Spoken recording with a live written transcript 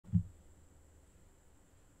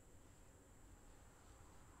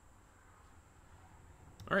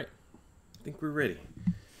All right, I think we're ready.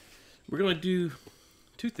 We're going to do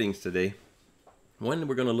two things today. One,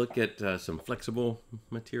 we're going to look at some flexible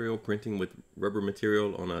material printing with rubber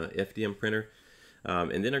material on a FDM printer.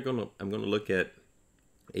 And then I'm going to look at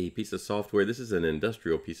a piece of software. This is an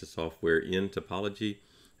industrial piece of software in nTopology.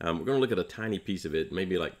 We're going to look at a tiny piece of it,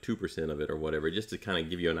 maybe like 2% of it or whatever, just to kind of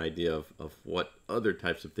give you an idea of what other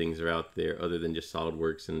types of things are out there other than just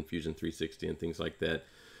SolidWorks and Fusion 360 and things like that.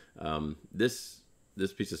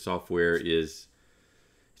 This piece of software it's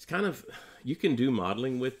kind of, you can do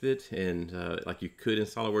modeling with it and like you could in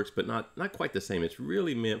SolidWorks, but not quite the same. It's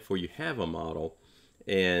really meant for you have a model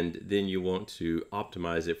and then you want to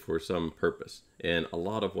optimize it for some purpose. And a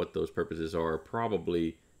lot of what those purposes are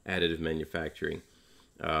probably additive manufacturing.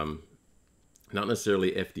 Not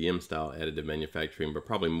necessarily FDM style additive manufacturing, but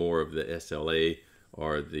probably more of the SLA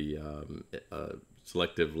or the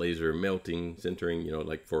selective laser melting sintering, you know,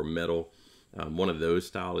 like for metal. One of those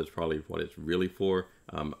style is probably what it's really for.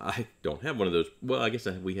 I don't have one of those. Well, I guess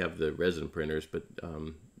we have the resin printers, but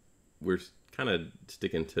we're kind of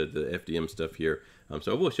sticking to the FDM stuff here.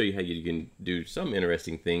 So I will show you how you can do some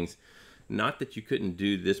interesting things. Not that you couldn't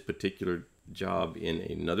do this particular job in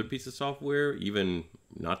another piece of software, even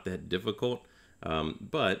not that difficult.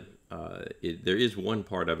 But there is one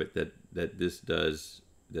part of it that this does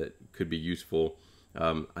that could be useful.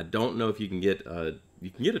 I don't know if you can get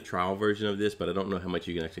a trial version of this, but I don't know how much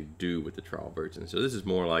you can actually do with the trial version. So this is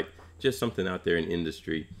more like just something out there in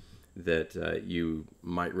industry that you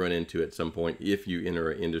might run into at some point if you enter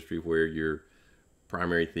an industry where your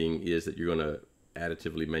primary thing is that you're going to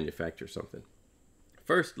additively manufacture something.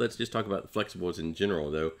 First, let's just talk about the flexibles in general,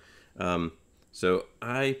 though. So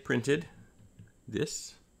I printed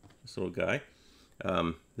this little guy.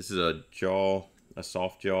 This is a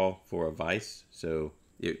soft jaw for a vise. So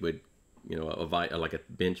it would, you know, like a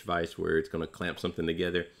bench vise where it's going to clamp something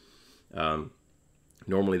together.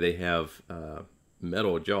 Normally they have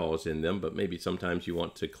metal jaws in them, but maybe sometimes you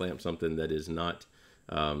want to clamp something that is not,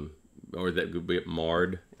 or that would be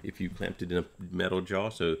marred if you clamped it in a metal jaw.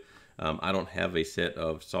 So I don't have a set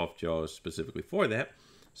of soft jaws specifically for that.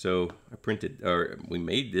 So we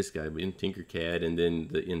made this guy in Tinkercad and then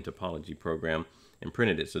the nTopology program and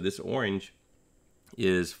printed it. So this orange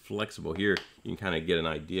is flexible. Here you can kind of get an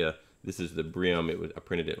idea. This is the brim. I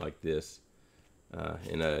printed it like this.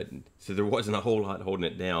 So there wasn't a whole lot holding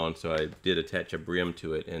it down, so I did attach a brim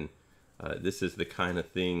to it. And this is the kind of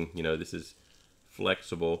thing, you know, this is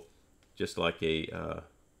flexible, just like a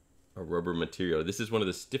rubber material. This is one of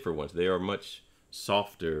the stiffer ones. They are much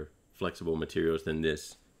softer flexible materials than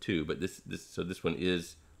this too, but this one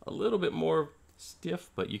is a little bit more stiff,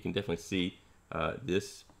 but you can definitely see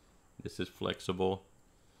this is flexible.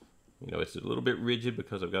 You know, it's a little bit rigid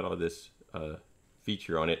because I've got all this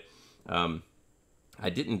feature on it. I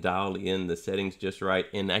didn't dial in the settings just right,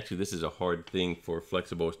 and actually this is a hard thing for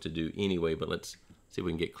flexibles to do anyway, but let's see if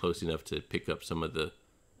we can get close enough to pick up some of the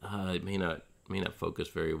it may not focus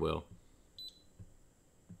very well.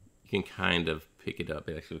 You can kind of pick it up.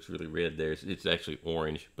 It actually looks really red there. It's actually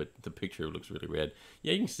orange, but the picture looks really red.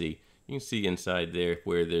 Yeah, you can see inside there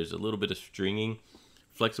where there's a little bit of stringing.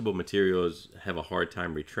 Flexible materials have a hard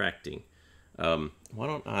time retracting. Why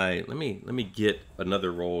don't let me get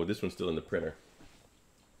another roll. This one's still in the printer.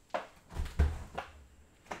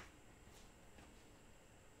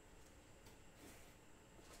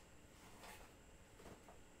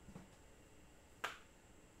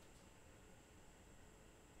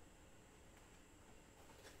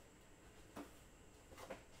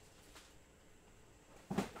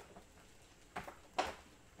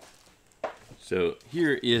 So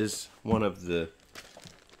here is one of the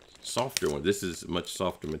softer ones. This is much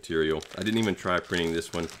softer material. I didn't even try printing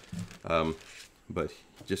this one, but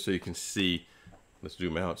just so you can see, let's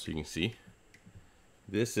zoom out so you can see.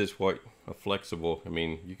 This is what a flexible, I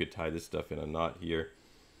mean, you could tie this stuff in a knot here,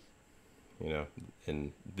 you know,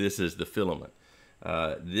 and this is the filament.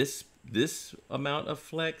 This amount of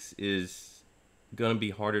flex is going to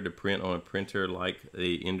be harder to print on a printer like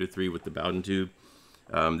a Ender 3 with the Bowden tube.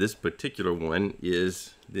 This particular one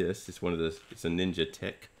is it's one of the, it's a Ninja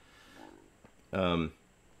Tech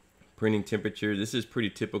printing temperature. This is pretty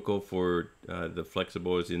typical for the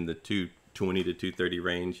flexibles in the 220 to 230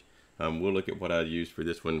 range. We'll look at what I use for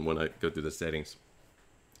this one when I go through the settings.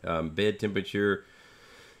 Bed temperature,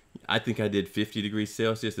 I think I did 50 degrees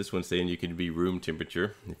Celsius. This one's saying you could be room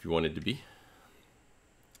temperature if you wanted to be.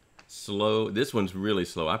 Slow, this one's really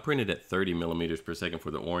slow. I printed at 30 millimeters per second for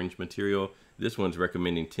the orange material. This one's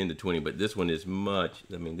recommending 10 to 20, but this one is much,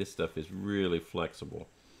 I mean, this stuff is really flexible.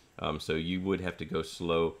 So you would have to go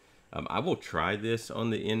slow. I will try this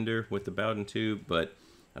on the Ender with the Bowden tube, but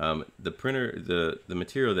The printer, the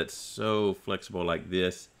material that's so flexible like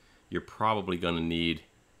this, you're probably going to need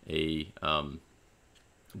a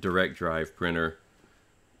direct drive printer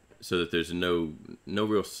so that there's no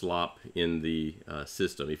real slop in the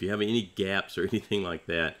system. If you have any gaps or anything like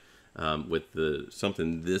that with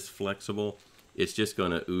something this flexible, it's just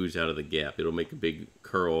going to ooze out of the gap. It'll make a big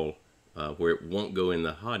curl where it won't go in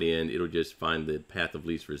the hot end. It'll just find the path of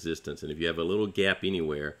least resistance. And if you have a little gap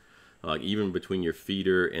anywhere, even between your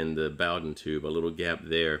feeder and the Bowden tube, a little gap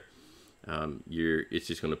there, it's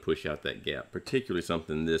just going to push out that gap. Particularly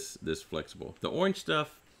something this flexible. The orange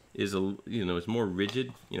stuff is it's more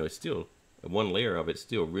rigid. It's still one layer of it's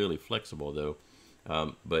still really flexible though,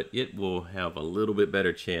 but it will have a little bit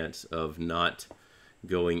better chance of not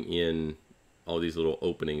going in all these little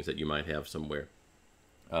openings that you might have somewhere.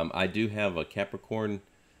 I do have a Capricorn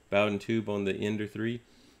Bowden tube on the Ender 3,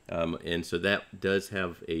 and so that does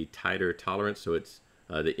have a tighter tolerance. So it's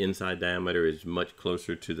the inside diameter is much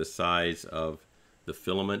closer to the size of the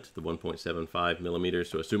filament, the 1.75 millimeters.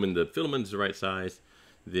 So assuming the filament is the right size,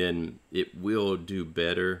 then it will do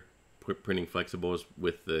better printing flexibles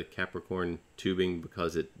with the Capricorn tubing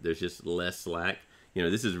because there's just less slack.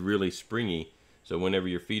 This is really springy, so whenever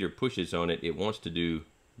your feeder pushes on it, it wants to do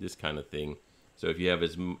this kind of thing. So if you have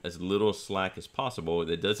as little slack as possible,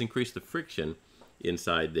 that does increase the friction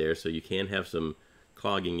inside there, so you can have some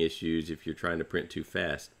clogging issues if you're trying to print too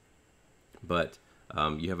fast. But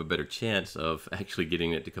you have a better chance of actually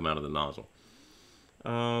getting it to come out of the nozzle.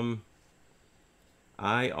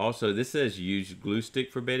 This says use glue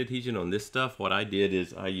stick for bed adhesion on this stuff. What I did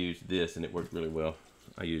is I used this and it worked really well.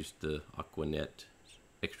 I used the Aquanet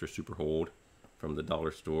Extra Super Hold from the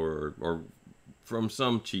dollar store or from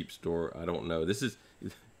some cheap store. I don't know.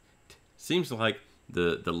 Seems like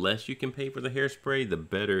the less you can pay for the hairspray, the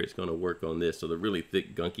better it's going to work on this. So the really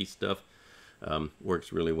thick gunky stuff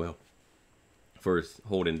works really well for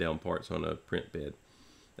holding down parts on a print bed.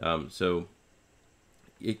 So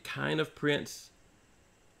it kind of prints.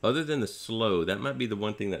 Other than the slow, that might be the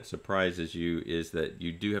one thing that surprises you, is that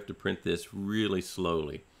you do have to print this really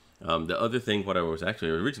slowly. The other thing, what I was actually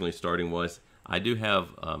originally starting was, I do have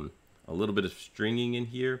a little bit of stringing in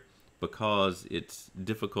here because it's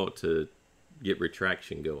difficult to get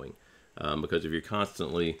retraction going. Because if you're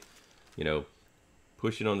constantly,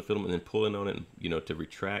 pushing on the filament and then pulling on it, to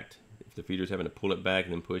retract, if the feeder's having to pull it back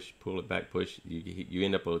and then push, pull it back, push, you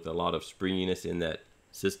end up with a lot of springiness in that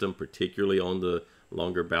system, particularly on the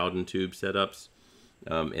longer Bowden tube setups,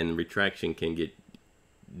 and retraction can get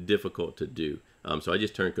difficult to do. So I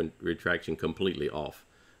just turned retraction completely off.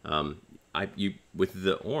 With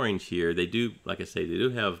the orange here, they do, like I say, they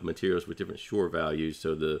do have materials with different shore values,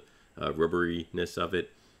 so the rubberiness of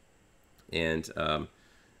it, and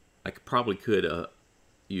I probably could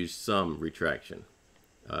use some retraction,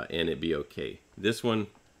 and it'd be okay. This one,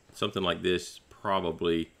 something like this,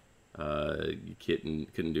 probably you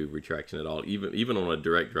couldn't do retraction at all. Even on a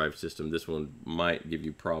direct drive system, this one might give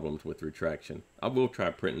you problems with retraction. I will try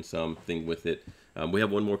printing something with it. We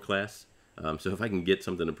have one more class, so if I can get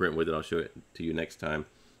something to print with it, I'll show it to you next time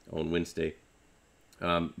on Wednesday.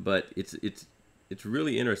 But it's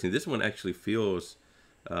really interesting. This one actually feels,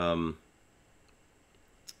 I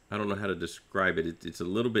don't know how to describe it. It's a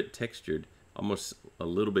little bit textured, almost a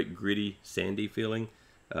little bit gritty, sandy feeling.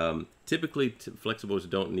 Typically, flexibles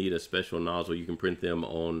don't need a special nozzle. You can print them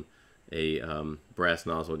on a brass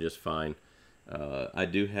nozzle just fine. I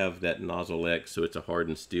do have that Nozzle X, so it's a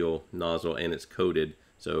hardened steel nozzle and it's coated,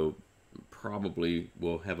 so probably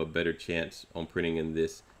will have a better chance on printing in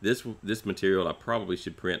this material. I probably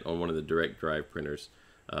should print on one of the direct drive printers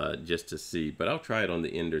just to see, but I'll try it on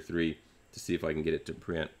the Ender 3 to see if I can get it to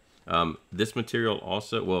print. This material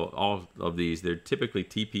also, well, all of these, they're typically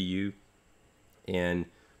TPU, and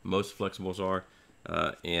most flexibles are,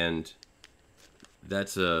 and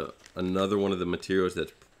that's another one of the materials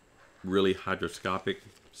that's really hydroscopic,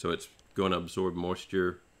 so it's going to absorb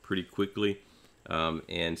moisture pretty quickly,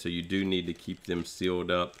 and so you do need to keep them sealed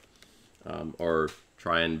up, or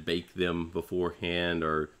try and bake them beforehand,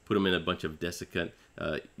 or put them in a bunch of desiccant.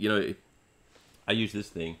 I use this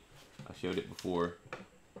thing. I showed it before,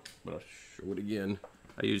 but I'll show it again.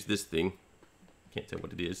 I use this thing. Can't tell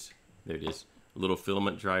what it is. There it is. A little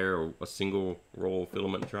filament dryer, or a single roll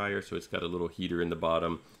filament dryer. So it's got a little heater in the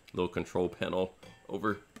bottom, little control panel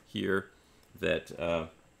over here that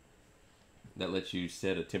that lets you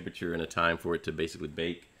set a temperature and a time for it to basically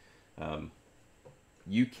bake.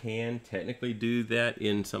 You can technically do that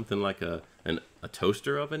in something like a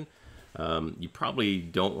toaster oven. You probably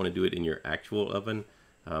don't want to do it in your actual oven.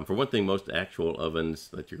 For one thing, most actual ovens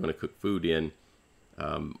that you're going to cook food in,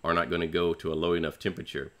 are not going to go to a low enough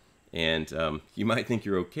temperature. And you might think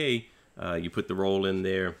you're okay. You put the roll in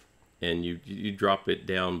there and you drop it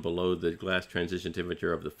down below the glass transition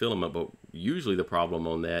temperature of the filament, but usually the problem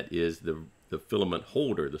on that is the filament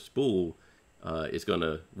holder, the spool, is going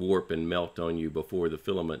to warp and melt on you before the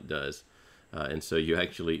filament does. And so you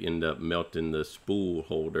actually end up melting the spool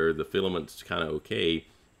holder. The filament's kind of okay,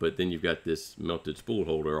 but then you've got this melted spool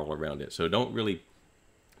holder all around it. So don't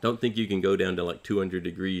think you can go down to like 200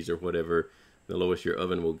 degrees or whatever the lowest your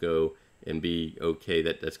oven will go and be okay.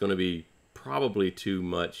 That's going to be probably too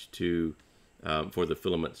much to for the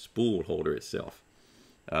filament spool holder itself.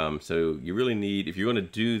 So you really need, if you're going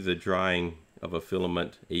to do the drying of a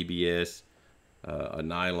filament, ABS, a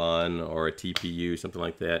nylon or a TPU, something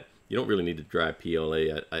like that, you don't really need to dry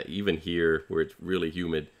PLA. Even here where it's really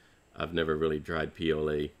humid, I've never really dried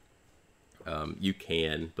PLA. You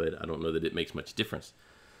can, but I don't know that it makes much difference.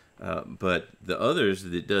 But the others,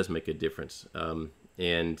 it does make a difference.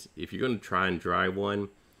 And if you're going to try and dry one,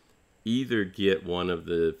 either get one of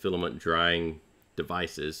the filament drying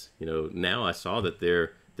devices. You know, now I saw that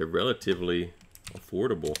they're relatively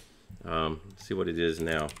affordable. Let's see what it is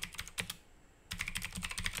now.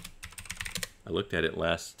 I looked at it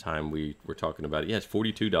last time we were talking about it. Yeah, it's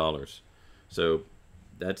 $42. So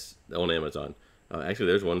that's on Amazon. Actually,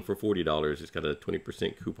 there's one for $40. It's got a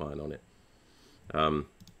 20% coupon on it.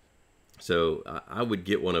 So I would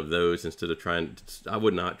get one of those instead of trying. I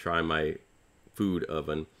would not try my food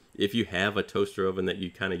oven. If you have a toaster oven that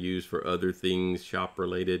you kind of use for other things shop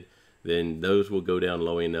related, then those will go down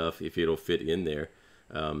low enough if it'll fit in there.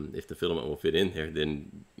 If the filament will fit in there,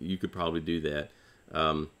 then you could probably do that.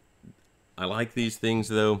 I like these things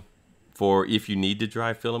though for if you need to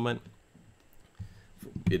dry filament.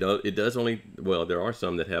 It does only, well, there are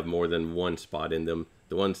some that have more than one spot in them.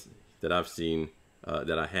 The ones that I've seen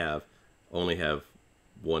that I have only have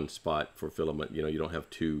one spot for filament. You know, you don't have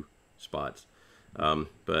two spots.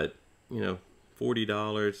 But you know,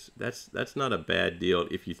 $40, that's not a bad deal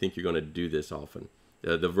if you think you're going to do this often.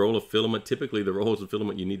 The roll of filament, typically the rolls of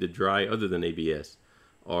filament you need to dry other than ABS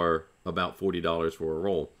are about $40 for a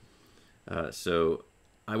roll. So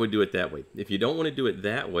I would do it that way. If you don't want to do it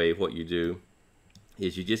that way, what you do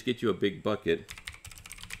is you just get you a big bucket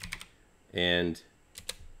and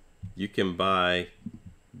you can buy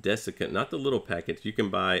desiccant, not the little packets. You can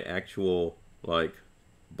buy actual like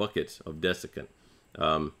buckets of desiccant.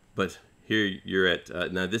 But here you're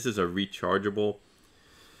at, now this is a rechargeable.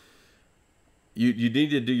 You need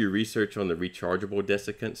to do your research on the rechargeable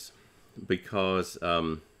desiccants because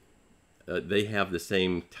they have the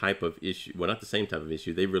same type of issue. Well, not the same type of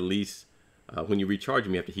issue. They release, when you recharge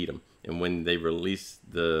them, you have to heat them. And when they release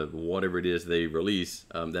the whatever it is they release,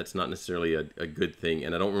 that's not necessarily a good thing.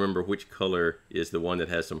 And I don't remember which color is the one that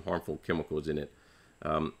has some harmful chemicals in it.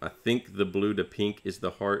 I think the blue to pink is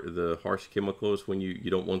the harsh chemicals when you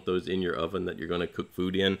don't want those in your oven that you're going to cook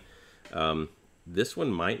food in. This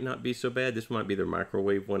one might not be so bad. This might be their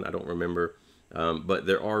microwave one. I don't remember. But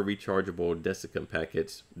there are rechargeable desiccant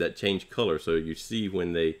packets that change color. So you see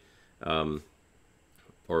when they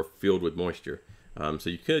are filled with moisture. So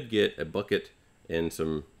you could get a bucket and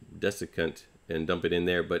some desiccant and dump it in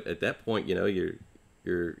there. But at that point, you know,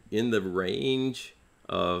 you're in the range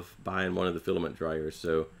of buying one of the filament dryers.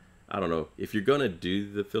 So I don't know, if you're gonna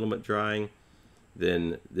do the filament drying,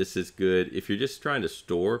 then this is good. If you're just trying to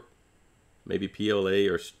store maybe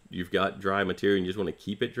PLA or you've got dry material and you just want to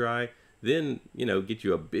keep it dry, then, you know, get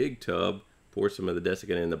you a big tub, pour some of the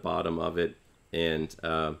desiccant in the bottom of it, and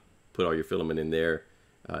put all your filament in there,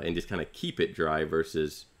 and just kind of keep it dry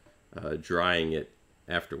versus drying it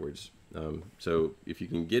afterwards. So if you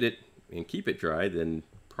can get it and keep it dry, then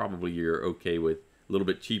probably you're okay with. A little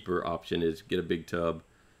bit cheaper option is get a big tub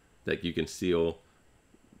that you can seal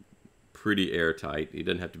pretty airtight. It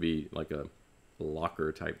doesn't have to be like a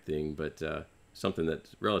locker type thing, but something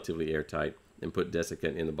that's relatively airtight, and put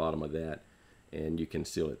desiccant in the bottom of that, and you can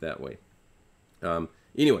seal it that way.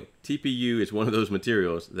 Anyway, TPU is one of those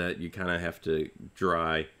materials that you kind of have to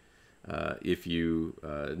dry if you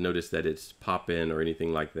notice that it's pop-in or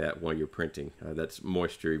anything like that while you're printing. That's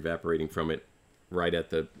moisture evaporating from it right at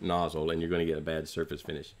the nozzle, and you're going to get a bad surface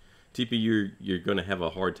finish. TPU, you're going to have a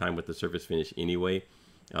hard time with the surface finish anyway,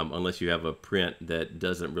 unless you have a print that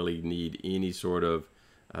doesn't really need any sort of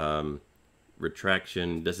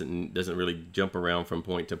retraction, doesn't really jump around from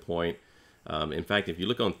point to point. In fact, if you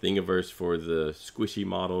look on Thingiverse for the squishy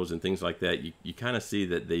models and things like that, you kind of see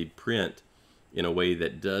that they print in a way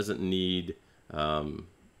that doesn't need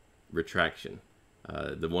retraction.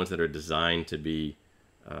 The ones that are designed to be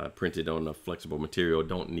printed on a flexible material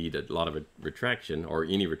don't need a lot of retraction or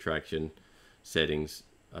any retraction settings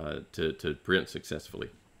to print successfully.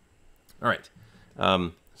 All right,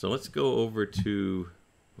 so let's go to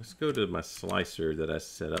my slicer that I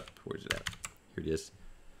set up. Where's it at? Here it is.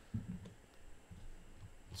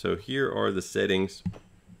 So here are the settings.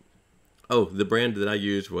 Oh, the brand that I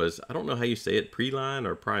used was, I don't know how you say it, Preline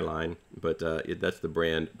or Pryline, but that's the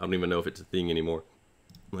brand. I don't even know if it's a thing anymore.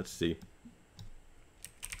 Let's see.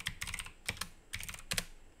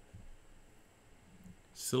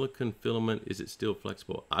 Silicon filament, is it still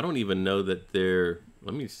flexible? I don't even know that there,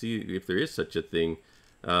 let me see if there is such a thing.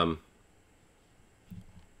 Wow,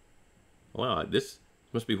 this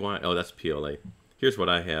must be why, oh, that's PLA. Here's what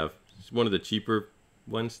I have. It's one of the cheaper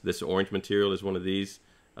ones. This orange material is one of these.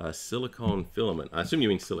 Silicone filament. I assume you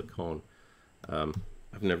mean silicone. I've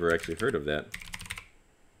never actually heard of that.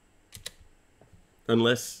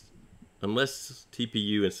 Unless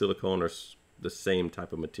TPU and silicone are the same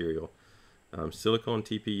type of material. Silicone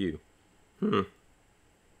TPU.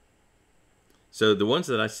 So the ones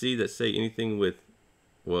that I see that say anything with,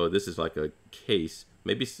 well, this is like a case.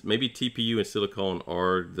 Maybe TPU and silicone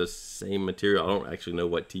are the same material. I don't actually know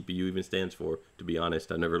what TPU even stands for, to be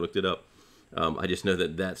honest. I never looked it up. I just know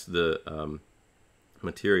that that's the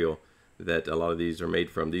material that a lot of these are made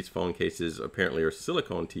from. These phone cases apparently are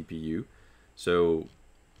silicone TPU. So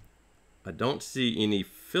I don't see any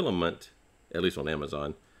filament, at least on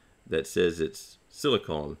Amazon, that says it's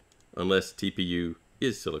silicone, unless TPU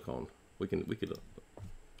is silicone. We could look.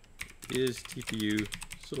 Is TPU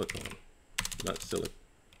silicone? Not silicone.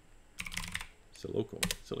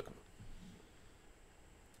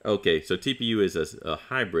 Okay, so TPU is a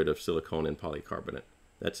hybrid of silicone and polycarbonate.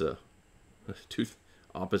 That's two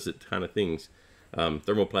opposite kind of things.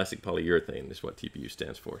 Thermoplastic polyurethane is what TPU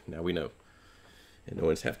stands for. Now we know, and no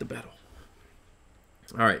one's half the battle.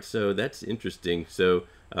 All right, so that's interesting. So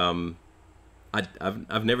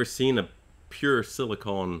I've never seen a pure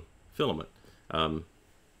silicone filament,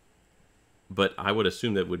 but I would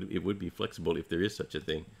assume that it would be flexible if there is such a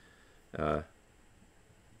thing.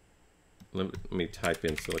 Let me type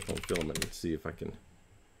in silicone filament and see if I can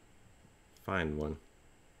find one.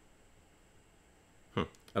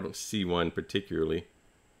 I don't see one particularly.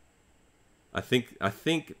 I think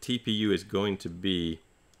TPU is going to be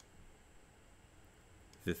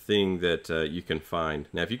the thing that you can find.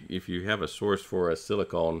 Now, if you have a source for a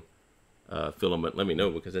silicone filament, let me know,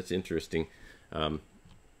 because that's interesting.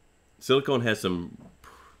 Silicone has some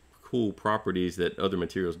cool properties that other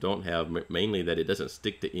materials don't have, mainly that it doesn't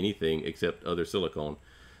stick to anything except other silicone.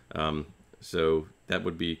 So that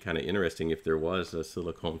would be kind of interesting if there was a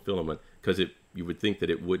silicone filament, because you would think that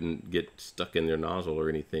it wouldn't get stuck in their nozzle or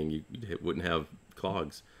anything. It wouldn't have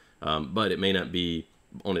clogs. But it may not be,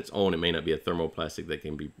 on its own, it may not be a thermoplastic that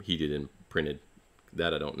can be heated and printed.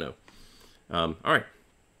 That I don't know. All right.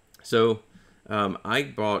 So I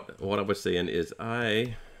bought, what I was saying is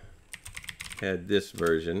I had this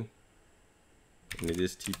version, and it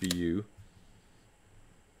is TPU,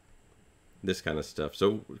 this kind of stuff.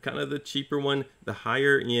 So kind of the cheaper one. The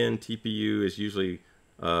higher end TPU is usually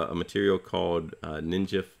a material called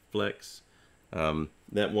Ninja Flex.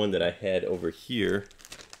 That one that I had over here,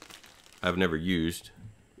 I've never used.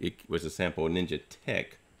 It was a sample of Ninja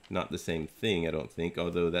Tech, not the same thing, I don't think,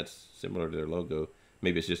 although that's similar to their logo.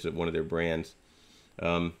 Maybe it's just one of their brands.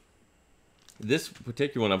 This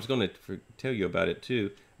particular one, I was going to tell you about it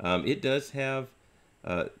too. It does have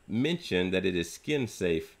mentioned that it is skin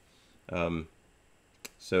safe.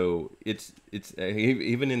 So it's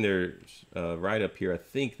even in their write up here, I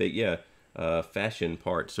think that, fashion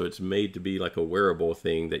part. So it's made to be like a wearable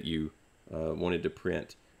thing that you wanted to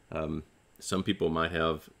print. Some people might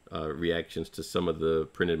have reactions to some of the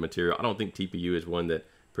printed material. I don't think TPU is one that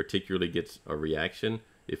particularly gets a reaction.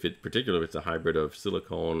 Particularly if it's a hybrid of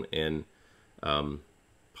silicone and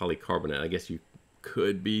polycarbonate. I guess you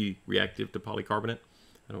could be reactive to polycarbonate.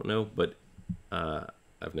 I don't know, but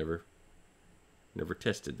I've never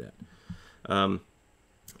tested that.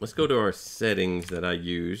 Let's go to our settings that I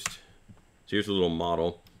used. So here's a little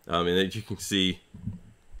model, and as you can see,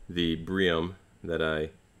 the brim that I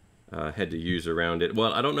had to use around it.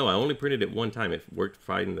 Well, I don't know. I only printed it one time. It worked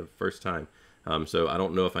fine the first time. So I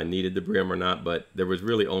don't know if I needed the brim or not, but there was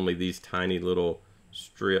really only these tiny little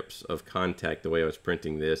strips of contact the way I was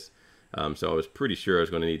printing this. So I was pretty sure I was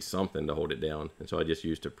going to need something to hold it down. And so I just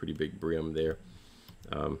used a pretty big brim there.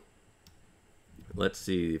 Let's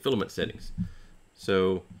see, filament settings.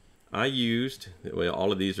 So I used, well,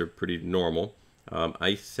 all of these are pretty normal.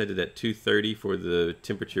 I set it at 230 for the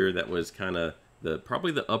temperature. That was kind of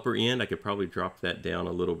probably the upper end. I could probably drop that down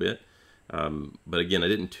a little bit. But again, I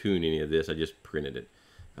didn't tune any of this. I just printed it.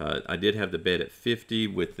 I did have the bed at 50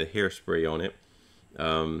 with the hairspray on it.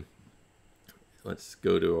 Let's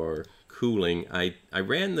go to our cooling. I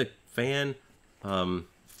ran the fan, I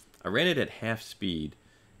ran it at half speed,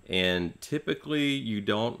 and typically you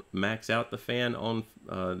don't max out the fan on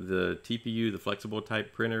the TPU, the flexible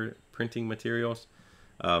type printing materials.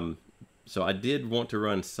 So I did want to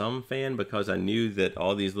run some fan because I knew that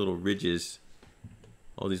all these little ridges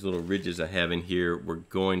I have in here were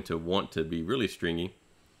going to want to be really stringy.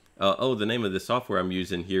 Oh, the name of the software I'm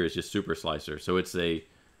using here is just Super Slicer. So it's a,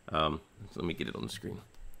 let me get it on the screen.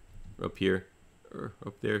 Up here, or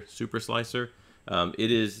up there, Super Slicer.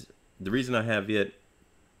 It is, the reason I have it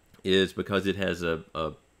is because it has a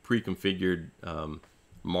pre-configured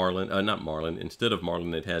Marlin, not Marlin, instead of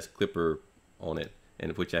Marlin it has Clipper on it,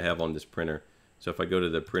 and which I have on this printer. So if I go to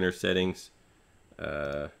the printer settings,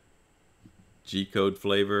 G-code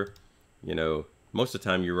flavor, you know, most of the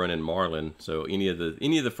time you're running Marlin. So any of the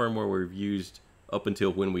firmware we've used up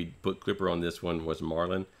until when we put Clipper on this one was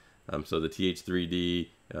Marlin. So the TH3D,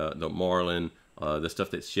 the Marlin, the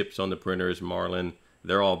stuff that ships on the printer is Marlin.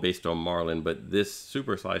 They're all based on Marlin, but this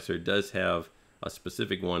Super Slicer does have a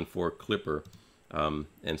specific one for Clipper,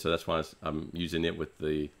 and so that's why I'm using it with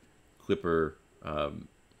the Clipper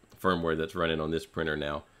firmware that's running on this printer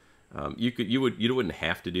now. You wouldn't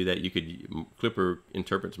have to do that. Clipper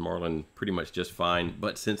interprets Marlin pretty much just fine,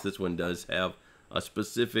 but since this one does have a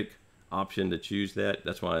specific option to choose that,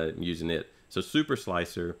 that's why I'm using it. So Super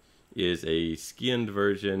Slicer is a skinned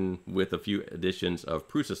version with a few additions of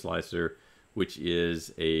Prusa Slicer, which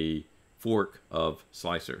is a fork of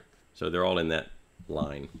Slicer. So they're all in that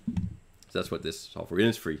line. So that's what this software is.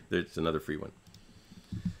 It's free. It's another free one.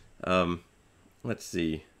 Let's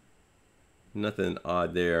see. Nothing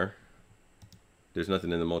odd there. There's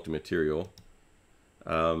nothing in the multi-material.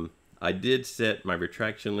 I did set my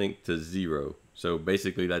retraction length to 0. So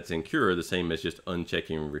basically that's in Cura, the same as just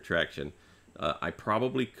unchecking retraction. I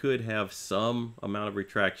probably could have some amount of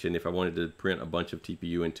retraction if I wanted to print a bunch of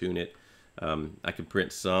TPU and tune it. I could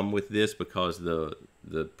print some with this because the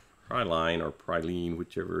Priline or Priline,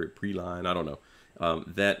 whichever, Preline, I don't know.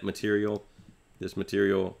 That material, this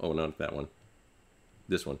material, oh, not that one,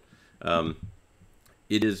 this one.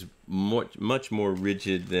 It is much more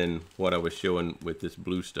rigid than what I was showing with this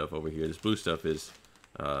blue stuff over here. This blue stuff is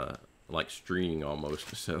like string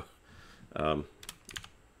almost. So I'm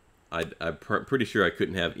pretty sure I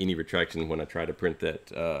couldn't have any retraction when I tried to print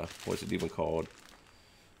that, what's it even called?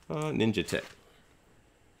 Ninja Tech.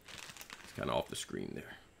 It's kind of off the screen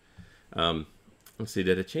there. Let's see,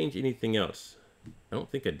 did I change anything else? I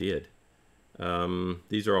don't think I did.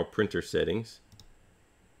 These are all printer settings.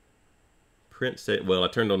 Well, I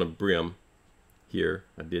turned on a brim here.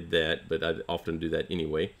 I did that, but I often do that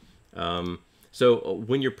anyway. So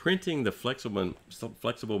when you're printing the flexible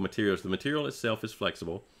materials, the material itself is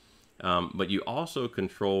flexible, but you also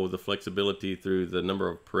control the flexibility through the number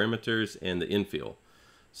of perimeters and the infill.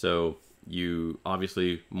 So you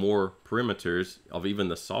obviously, more perimeters of even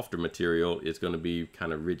the softer material is going to be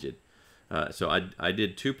kind of rigid. So I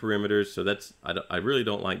did 2 perimeters, so I really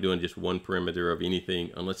don't like doing just 1 perimeter of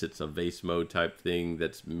anything unless it's a vase mode type thing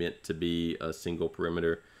that's meant to be a single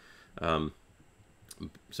perimeter.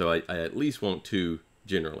 So I at least want 2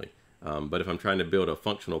 generally. But if I'm trying to build a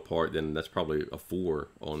functional part, then that's probably a 4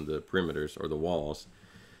 on the perimeters or the walls.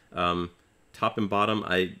 Top and bottom,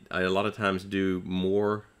 I a lot of times do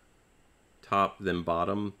more top than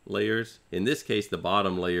bottom layers. In this case, the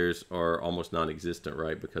bottom layers are almost non-existent,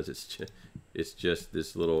 right? Because it's just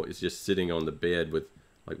this little, it's just sitting on the bed with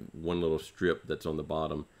like one little strip that's on the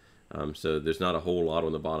bottom. So there's not a whole lot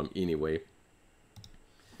on the bottom anyway.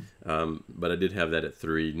 But I did have that at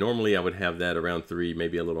 3. Normally I would have that around 3,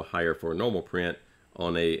 maybe a little higher for a normal print.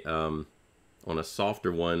 On a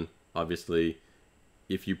softer one, obviously,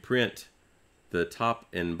 if you print the top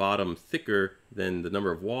and bottom thicker than the number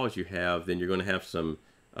of walls you have, then you're going to have some,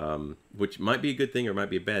 which might be a good thing or might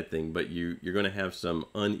be a bad thing, but you're going to have some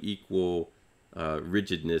unequal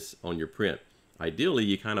rigidness on your print. Ideally,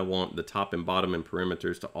 you kind of want the top and bottom and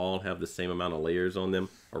perimeters to all have the same amount of layers on them,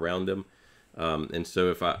 around them. And so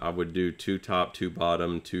if I would do 2 top, 2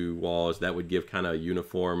 bottom, 2 walls, that would give kind of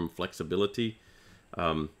uniform flexibility.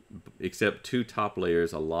 Except 2 top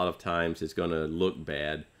layers, a lot of times it's going to look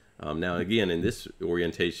bad. Now again, in this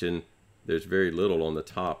orientation, there's very little on the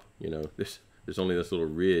top. You know, there's only this little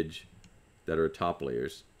ridge that are top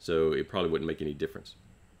layers, so it probably wouldn't make any difference.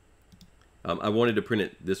 I wanted to print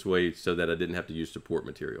it this way so that I didn't have to use support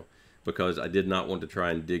material, because I did not want to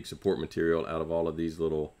try and dig support material out of all of these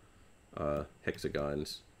little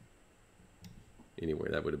hexagons. Anyway,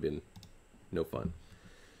 that would have been no fun.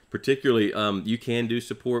 Particularly, you can do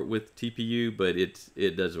support with TPU, but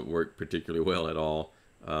it doesn't work particularly well at all.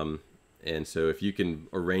 And so if you can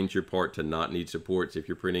arrange your part to not need supports, if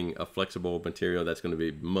you're printing a flexible material, that's going to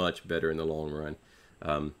be much better in the long run.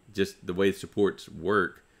 Just the way supports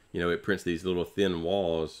work, you know, it prints these little thin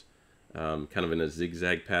walls kind of in a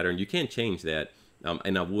zigzag pattern. You can change that,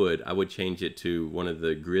 and I would change it to one of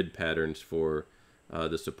the grid patterns for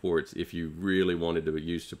the supports if you really wanted to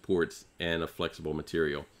use supports and a flexible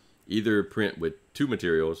material. Either print with two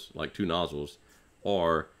materials, like two nozzles,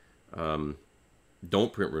 or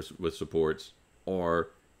don't print with supports,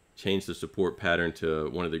 or change the support pattern to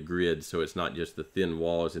one of the grids so it's not just the thin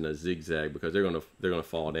walls in a zigzag, because they're gonna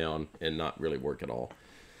fall down and not really work at all.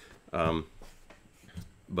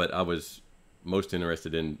 But I was most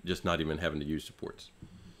interested in just not even having to use supports.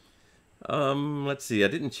 Let's see, I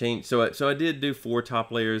didn't change, so I did do 4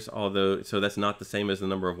 top layers, although, so that's not the same as the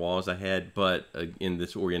number of walls I had, but in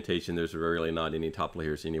this orientation there's really not any top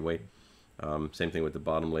layers anyway. Same thing with the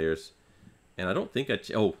bottom layers. And I don't think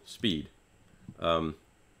speed.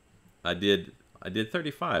 I did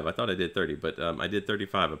 35. I thought I did 30, but I did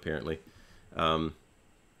 35 apparently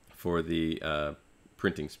for the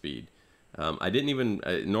printing speed. I didn't even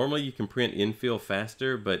normally you can print infill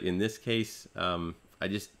faster, but in this case I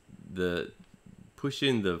just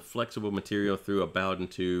pushing the flexible material through a Bowden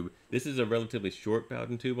tube. This is a relatively short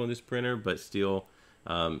Bowden tube on this printer, but still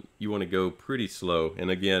you want to go pretty slow.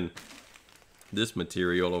 And again, this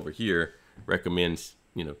material over here recommends,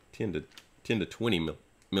 you know, 10 to 20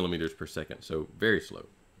 millimeters per second, so very slow.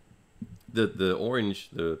 The orange,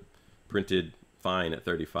 the printed fine at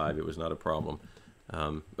 35. It was not a problem.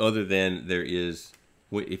 Other than there is,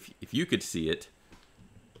 if you could see it,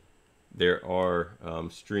 there are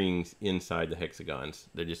strings inside the hexagons.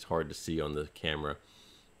 They're just hard to see on the camera,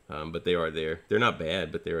 but they are there. They're not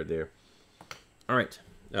bad, but they are there. All right.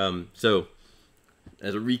 So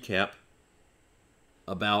as a recap,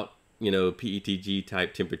 about, you know, PETG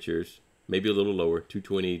type temperatures, maybe a little lower,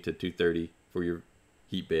 220 to 230 for your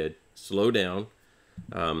heat bed. Slow down.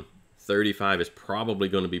 35 is probably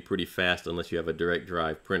going to be pretty fast unless you have a direct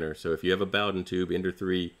drive printer. So if you have a Bowden tube, Ender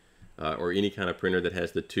 3, or any kind of printer that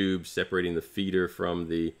has the tube separating the feeder from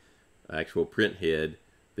the actual print head,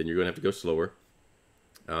 then you're going to have to go slower.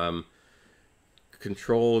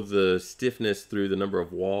 Control the stiffness through the number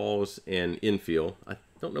of walls and infill. I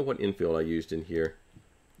don't know what infill I used in here.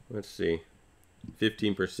 Let's see.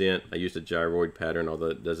 15%. I used a gyroid pattern, although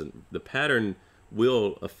it doesn't. The pattern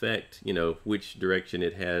will affect, you know, which direction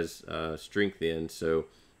it has strength in. So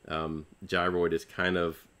gyroid is kind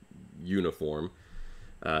of uniform.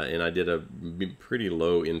 And I did a pretty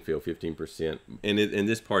low infill, 15%. And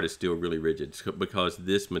this part is still really rigid because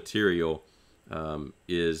this material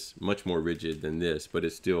is much more rigid than this, but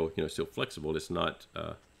it's still, you know, still flexible. It's not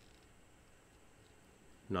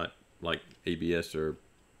not like ABS or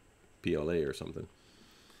PLA or something.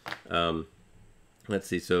 Let's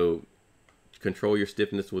see. So control your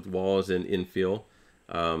stiffness with walls and infill.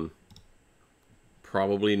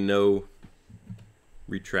 Probably no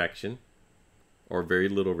retraction, or very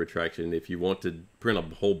little retraction. If you want to print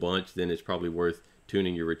a whole bunch, then it's probably worth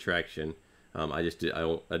tuning your retraction. I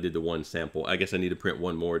did the one sample. I guess I need to print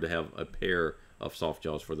one more to have a pair of soft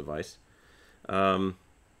jaws for the vise.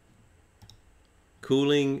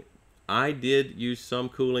 Cooling, I did use some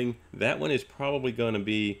cooling. That one is probably going to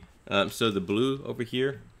be, so the blue over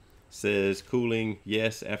here says cooling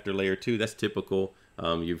yes after layer 2. That's typical.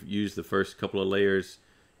 You've used the first couple of layers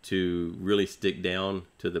to really stick down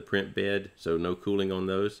to the print bed, so no cooling on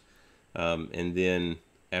those. And then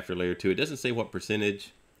after layer 2, it doesn't say what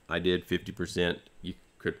percentage. I did 50%. You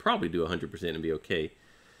could probably do 100% and be okay.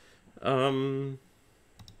 And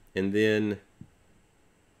then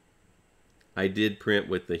I did print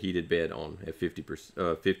with the heated bed on at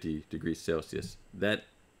 50 degrees Celsius. That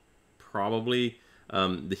probably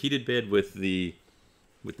the heated bed with the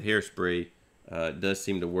hairspray does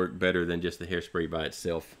seem to work better than just the hairspray by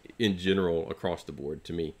itself in general across the board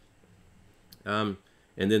to me. And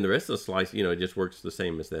then the rest of the slice, you know, it just works the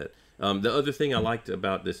same as that. The other thing I liked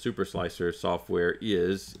about this Super Slicer software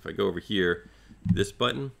is, if I go over here, this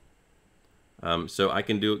button. So I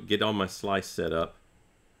can get all my slice set up,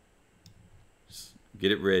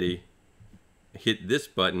 get it ready, hit this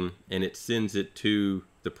button, and it sends it to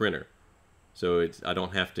the printer. So I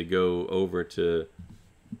don't have to go over to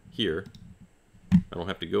here. I don't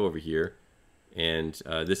have to go over here. And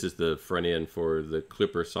this is the front end for the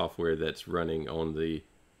Clipper software that's running on the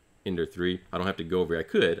Ender 3. I don't have to go over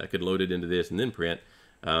here. I could load it into this and then print.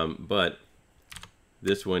 But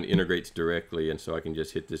this one integrates directly, and so I can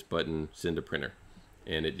just hit this button, send to printer,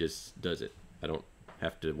 and it just does it. I don't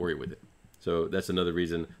have to worry with it. So that's another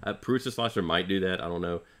reason. Prusa Slicer might do that. I don't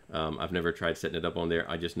know. I've never tried setting it up on there.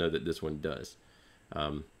 I just know that this one does.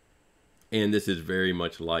 And this is very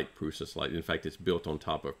much like Prusa Slicer. In fact, it's built on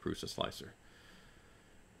top of Prusa Slicer.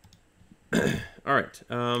 All right.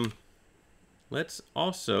 Let's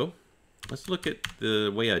look at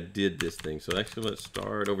the way I did this thing. So actually, let's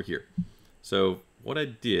start over here. So what I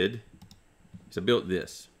did is I built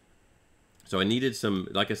this. So I needed some,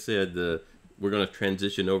 like I said, we're going to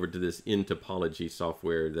transition over to this nTopology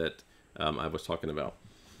software that I was talking about.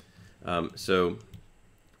 So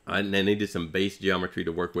I needed some base geometry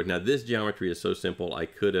to work with. Now this geometry is so simple, I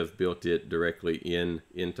could have built it directly in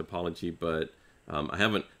nTopology, but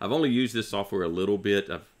I've only used this software a little bit.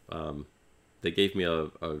 They gave me a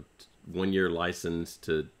 1-year license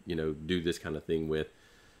to, do this kind of thing with.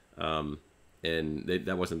 And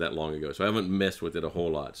that wasn't that long ago. So I haven't messed with it a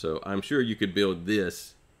whole lot. So I'm sure you could build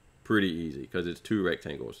this pretty easy because it's 2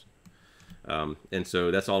 rectangles. And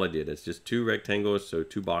so that's all I did. It's just 2 rectangles, so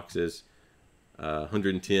 2 boxes,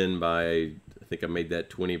 110 by, I think I made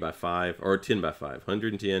that 20 by 5, or 10 by 5,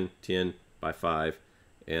 110, 10 by 5,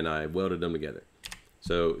 and I welded them together.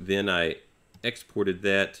 So then I exported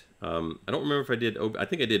that. I don't remember if I did, I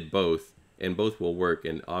think I did both, and both will work,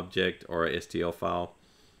 an object or a STL file.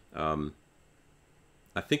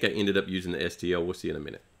 I think I ended up using the STL. We'll see in a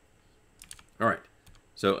minute. All right.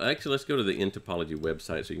 So actually, let's go to the nTopology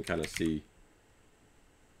website so you can kind of see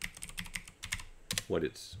what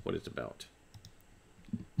it's about.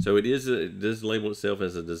 So it does label itself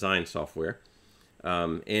as a design software,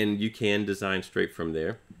 and you can design straight from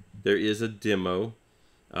there. There is a demo,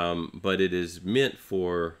 but it is meant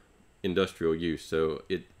for industrial use. So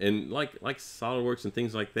like SolidWorks and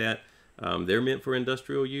things like that, they're meant for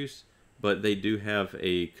industrial use. But they do have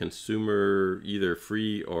a consumer, either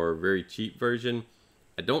free or very cheap version.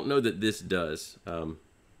 I don't know that this does.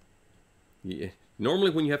 Yeah.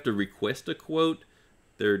 Normally when you have to request a quote,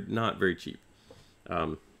 they're not very cheap.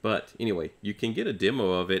 But anyway, you can get a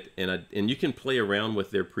demo of it, and you can play around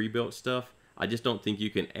with their pre-built stuff. I just don't think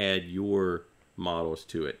you can add your models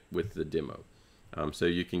to it with the demo. So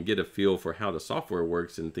you can get a feel for how the software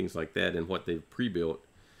works and things like that and what they've pre-built.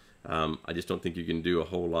 I just don't think you can do a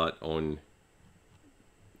whole lot on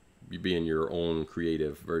you being your own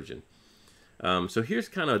creative version. So here's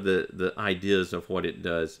kind of the ideas of what it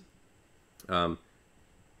does. You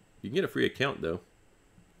can get a free account though,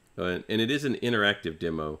 and it is an interactive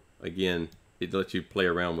demo. Again, it lets you play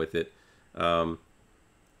around with it. And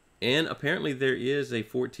apparently there is a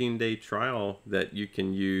 14-day trial that you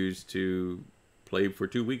can use to play for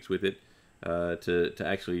 2 weeks with it, to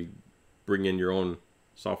actually bring in your own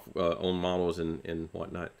own models and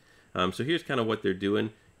whatnot. So here's kind of what they're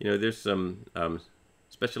doing. There's some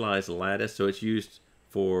specialized lattice, so it's used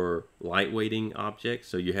for lightweighting objects.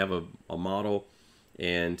 So you have a model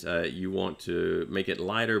and you want to make it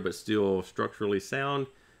lighter but still structurally sound.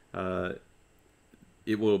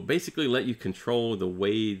 It will basically let you control the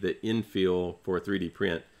way the infill for a 3D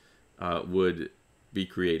print would be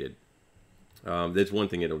created. That's one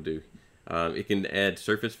thing it'll do. It can add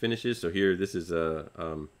surface finishes. So here, this is a,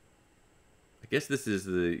 I guess this is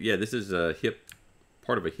this is a hip,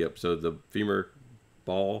 part of a hip. So the femur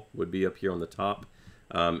ball would be up here on the top,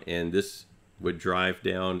 and this would drive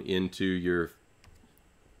down into your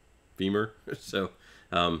femur. So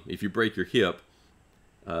if you break your hip,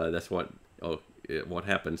 that's what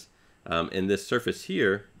happens. And this surface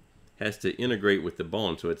here has to integrate with the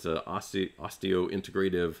bone. So it's a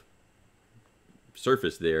osteo-integrative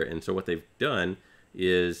surface there. And so what they've done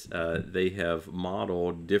is they have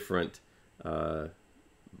modeled different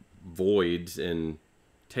voids and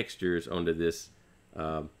textures onto this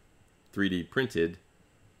 3D printed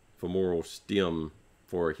femoral stem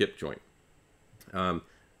for a hip joint.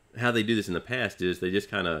 How they do this in the past is they just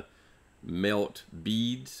kind of melt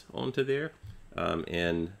beads onto there,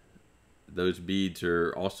 and those beads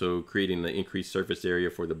are also creating the increased surface area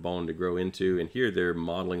for the bone to grow into. And here they're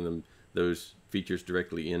modeling those features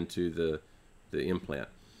directly into the implant.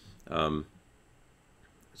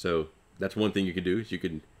 So that's one thing you could do, is you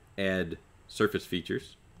could add surface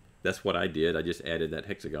features. That's what I did. I just added that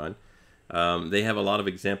hexagon. They have a lot of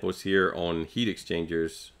examples here on heat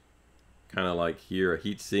exchangers, kind of like here, a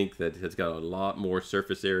heat sink that has got a lot more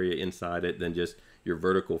surface area inside it than just your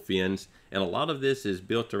vertical fins. And a lot of this is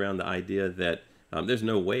built around the idea that there's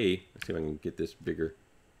no way, let's see if I can get this bigger.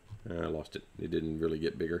 I lost it. It didn't really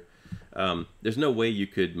get bigger. There's no way you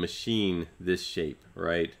could machine this shape,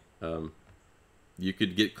 right? You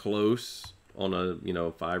could get close on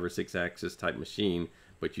a 5 or 6 axis type machine,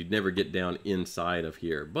 but you'd never get down inside of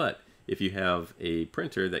here. But if you have a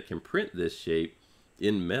printer that can print this shape,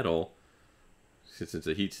 in metal, since it's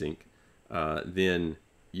a heat sink, then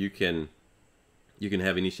you can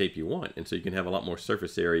have any shape you want, and so you can have a lot more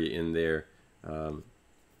surface area in there, and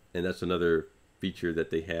that's another feature that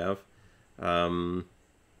they have.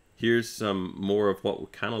 Here's some more of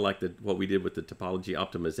what kind of like what we did with the topology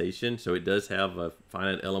optimization. So it does have a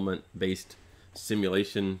finite element based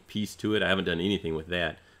simulation piece to it. I haven't done anything with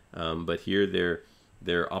that, but here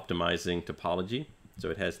they're optimizing topology,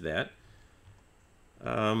 so it has that.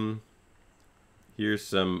 Here's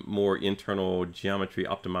some more internal geometry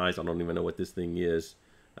optimized. I don't even know what this thing is.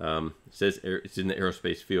 It says it's in the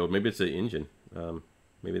aerospace field. Maybe it's an engine.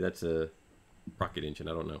 Maybe that's a rocket engine.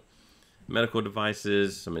 I don't know. Medical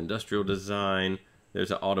devices, some industrial design.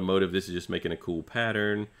 There's an automotive. This is just making a cool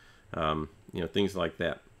pattern. You know, things like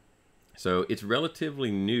that. So it's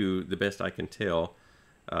relatively new, the best I can tell,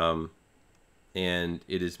 and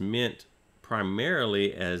it is meant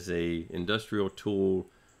primarily as a industrial tool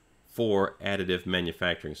for additive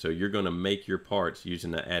manufacturing. So you're going to make your parts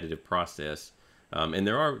using the additive process, and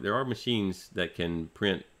there are machines that can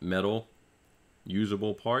print metal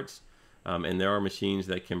usable parts, and there are machines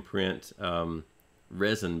that can print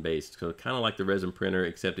resin based, so kind of like the resin printer,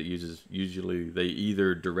 except it usually they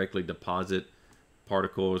either directly deposit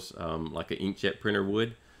particles like an inkjet printer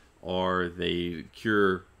would, or they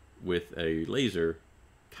cure with a laser,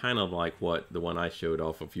 kind of like what the one I showed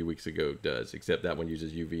off a few weeks ago does, except that one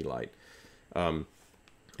uses UV light. And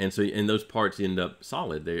those parts end up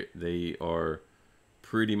solid. They are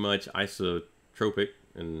pretty much isotropic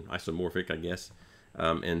and isomorphic, I guess,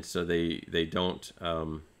 and so they don't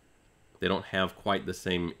have quite the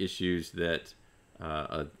same issues that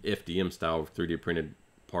a FDM style 3D printed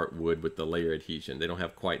part would with the layer adhesion. They don't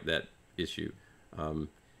have quite that issue,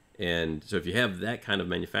 and so if you have that kind of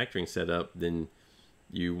manufacturing setup, then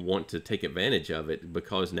you want to take advantage of it,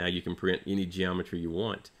 because now you can print any geometry you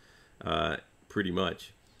want, pretty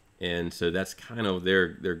much. And so that's kind of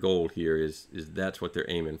their goal here, is that's what they're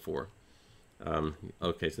aiming for.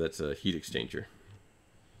 Okay, so that's a heat exchanger.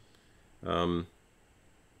 All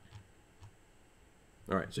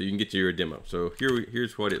right, so you can get to your demo. So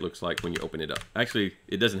here's what it looks like when you open it up. Actually,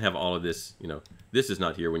 it doesn't have all of this. You know, this is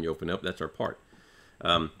not here when you open up. That's our part.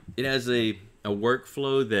 It has a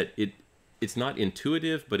workflow that it's not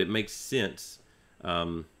intuitive, but it makes sense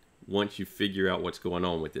once you figure out what's going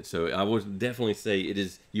on with it. So I would definitely say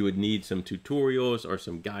you would need some tutorials or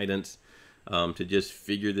some guidance to just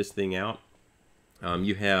figure this thing out.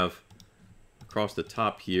 You have across the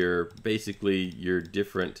top here basically your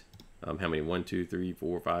different how many? 1, 2, 3,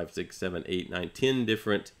 4, 5, 6, 7, 8, 9, 10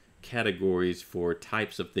 different categories for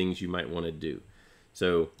types of things you might want to do.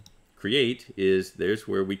 So create there's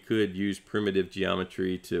where we could use primitive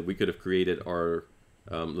geometry we could have created our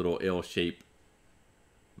little L-shaped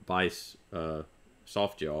vice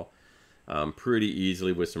soft jaw pretty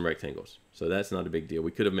easily with some rectangles. So that's not a big deal. We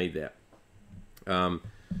could have made that.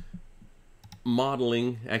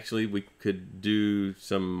 Modeling, actually we could do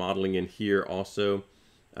some modeling in here also.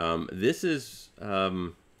 This is,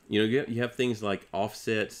 you have things like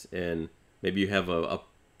offsets, and maybe you have a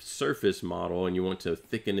surface model and you want to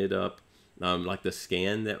thicken it up, like the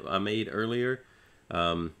scan that I made earlier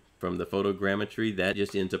from the photogrammetry, that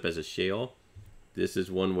just ends up as a shell. This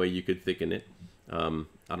is one way you could thicken it. I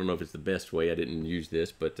don't know if it's the best way. I didn't use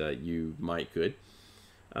this, but you might could.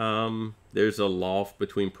 There's a loft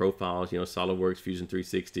between profiles, SolidWorks, Fusion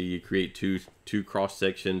 360, you create two cross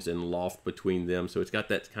sections and loft between them. So it's got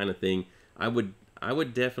that kind of thing. I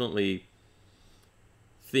would definitely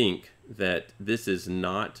think that this is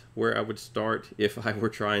not where I would start if I were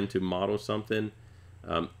trying to model something.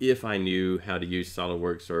 If I knew how to use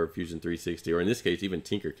SolidWorks or Fusion 360, or in this case, even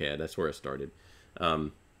Tinkercad, that's where I started.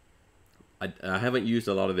 I haven't used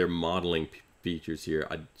a lot of their modeling features here.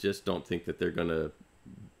 I just don't think that they're going to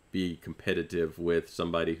be competitive with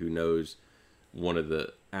somebody who knows one of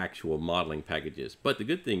the actual modeling packages. But the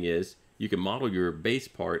good thing is you can model your base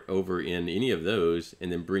part over in any of those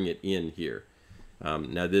and then bring it in here.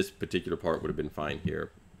 Now this particular part would have been fine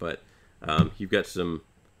here, but you've got some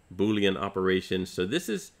Boolean operations. So this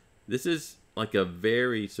is like a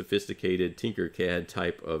very sophisticated Tinkercad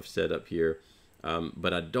type of setup here,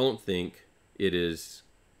 but I don't think it is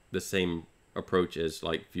the same approach as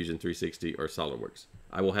like Fusion 360 or SolidWorks.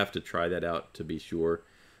 I will have to try that out to be sure,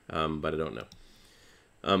 but I don't know.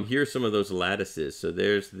 Here are some of those lattices. So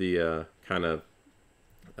there's the kind of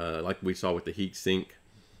like we saw with the heat sink.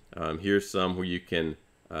 Here's some where you can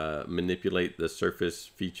manipulate the surface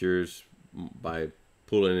features by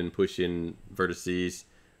pulling and pushing vertices.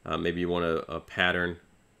 Maybe you want a pattern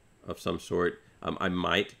of some sort.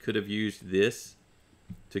 I could have used this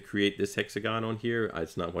to create this hexagon on here.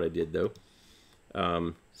 It's not what I did though.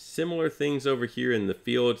 Similar things over here in the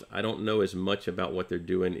fields. I don't know as much about what they're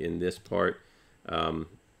doing in this part.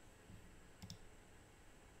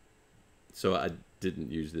 So I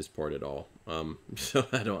didn't use this part at all. So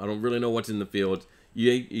I don't really know what's in the fields.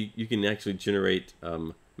 You can actually generate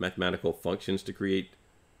mathematical functions to create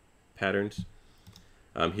patterns.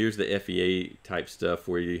 Here's the FEA type stuff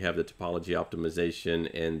where you have the topology optimization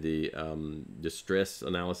and the distress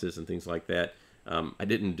analysis and things like that. I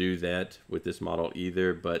didn't do that with this model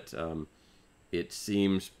either, but it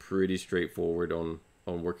seems pretty straightforward on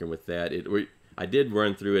working with that. I did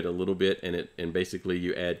run through it a little bit, and basically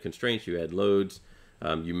you add constraints, you add loads,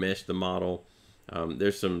 you mesh the model.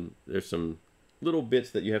 There's some little bits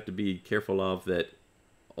that you have to be careful of, that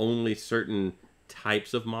only certain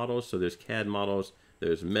types of models. So there's CAD models,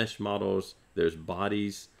 there's mesh models, there's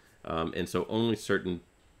bodies, and so only certain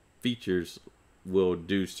features will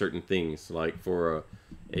do certain things. Like for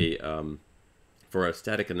a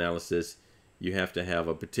static analysis, you have to have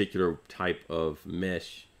a particular type of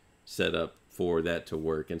mesh set up for that to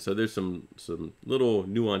work. And so there's some little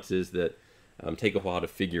nuances that take a while to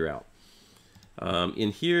figure out.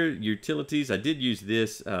 In here, utilities, I did use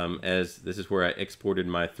this as this is where I exported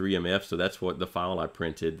my 3MF, so that's what the file I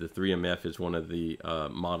printed. The 3MF is one of the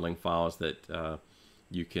modeling files that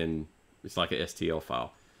you can, it's like a STL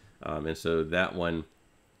file. And so that one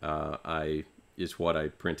is what I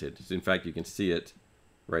printed. In fact, you can see it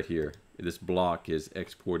right here. This block is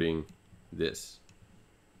exporting this.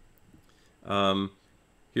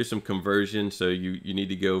 Here's some conversion. So you need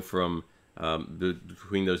to go from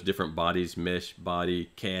between those different bodies, mesh,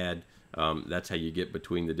 body, CAD. That's how you get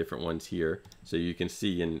between the different ones here. So you can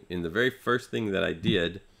see in the very first thing that I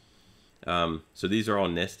did, so these are all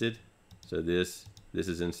nested. So this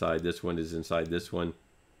is inside, this one is inside this one.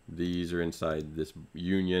 These are inside this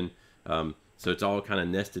union. So it's all kind of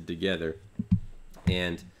nested together.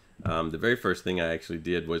 And the very first thing I actually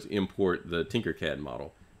did was import the Tinkercad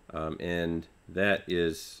model. And that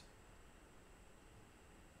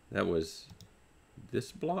was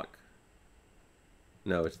this block.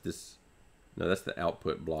 No, it's this. No, that's the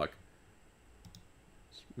output block.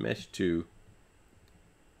 It's mesh 2.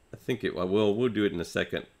 I think it. Well, we'll do it in a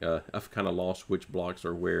second. I've kind of lost which blocks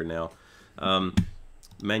are where now.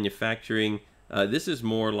 Manufacturing. This is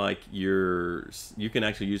more like you can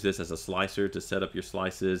actually use this as a slicer to set up your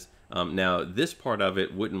slices. Now, this part of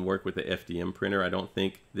it wouldn't work with the FDM printer, I don't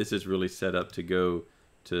think. This is really set up to go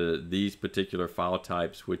to these particular file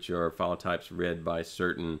types, which are file types read by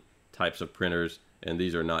certain types of printers, and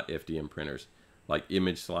these are not FDM printers, like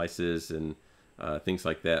image slices and things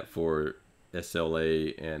like that for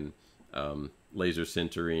SLA and laser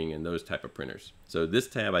sintering and those type of printers. So this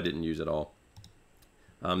tab I didn't use at all.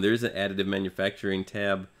 There is an additive manufacturing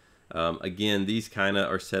tab. Again, these kind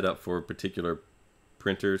of are set up for particular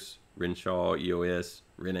printers, Renshaw, EOS,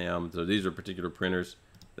 Renam. So these are particular printers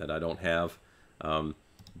that I don't have.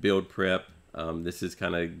 Build prep. This is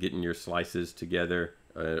kind of getting your slices together,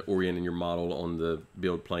 orienting your model on the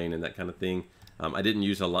build plane and that kind of thing. I didn't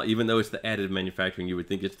use a lot, even though it's the additive manufacturing, you would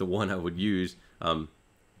think it's the one I would use.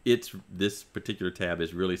 This particular tab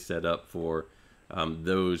is really set up for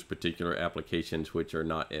those particular applications which are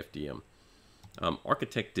not FDM.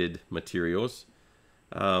 Architected materials.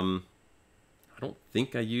 I don't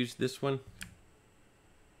think I used this one.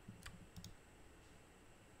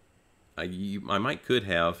 I could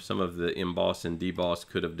have. Some of the emboss and deboss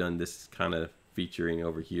could have done this kind of featuring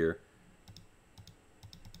over here.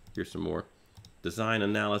 Here's some more. Design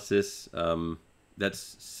analysis.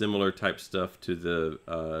 That's similar type stuff to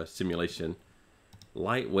the simulation.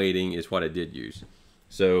 Lightweighting is what I did use.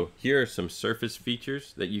 So here are some surface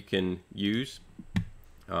features that you can use.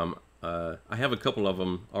 I have a couple of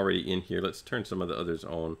them already in here. Let's turn some of the others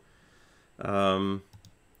on.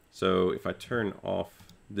 So if I turn off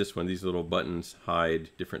this one, these little buttons hide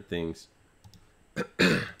different things.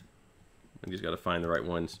 I just got to find the right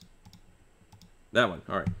ones. That one.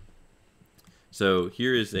 All right. So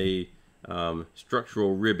here is a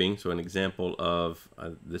structural ribbing. So an example of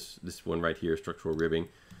this one right here, structural ribbing.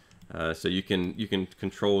 So you can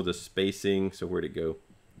control the spacing. So where'd it go?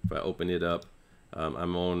 If I open it up,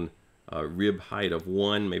 I'm on a rib height of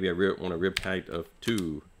 1. Maybe I want a rib height of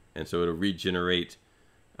 2, and so it'll regenerate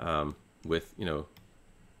with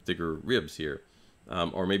thicker ribs here.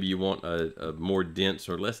 Or maybe you want a more dense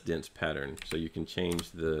or less dense pattern, so you can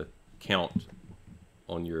change the count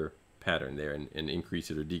on your pattern there and increase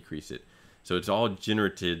it or decrease it. So it's all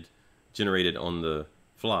generated on the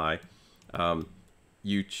fly.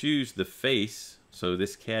 You choose the face, so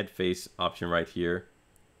this CAD face option right here,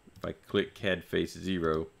 if I click CAD face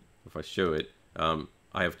 0, if I show it, I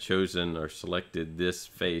have chosen or selected this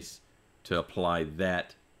face to apply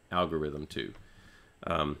that algorithm to.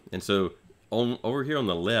 And so over here on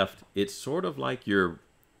the left, it's sort of like you're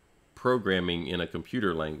programming in a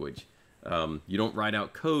computer language. You don't write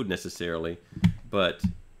out code necessarily, but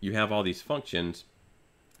you have all these functions.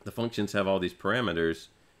 The functions have all these parameters.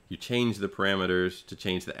 You change the parameters to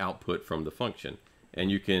change the output from the function,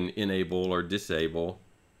 and you can enable or disable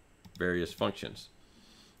various functions.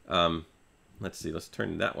 Let's see, let's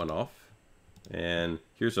turn that one off. And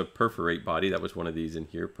here's a perforate body. That was one of these in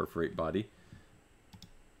here, perforate body.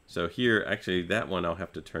 So here, actually, that one I'll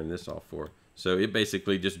have to turn this off for. So it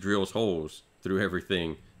basically just drills holes through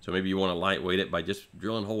everything. So maybe you want to lightweight it by just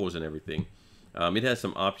drilling holes in everything. It has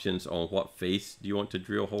some options on what face do you want to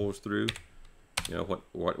drill holes through. You know,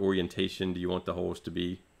 what orientation do you want the holes to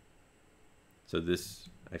be. So this,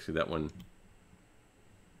 actually that one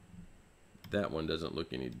doesn't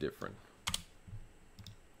look any different.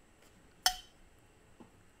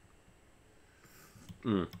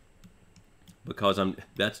 Because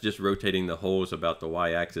that's just rotating the holes about the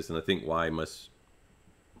y-axis, and I think y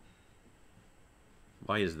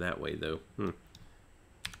is that way though.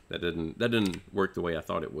 That didn't work the way I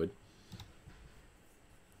thought it would.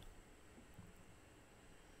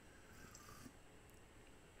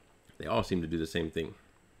 They all seem to do the same thing.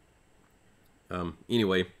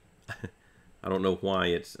 Anyway, I don't know why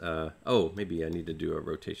it's oh, maybe I need to do a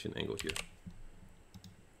rotation angle here.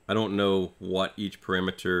 I don't know what each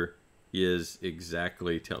parameter is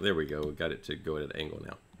exactly. There we go. We got it to go at an angle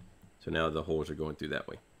now. So now the holes are going through that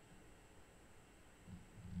way.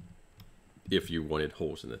 If you wanted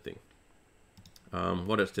holes in the thing.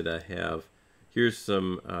 What else did I have? Here's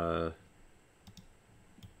some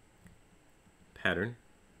pattern.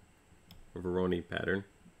 Veroni pattern.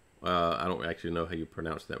 I don't actually know how you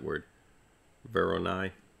pronounce that word.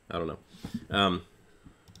 Veroni. I don't know.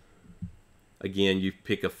 Again, you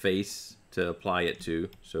pick a face to apply it to.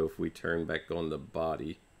 So if we turn back on the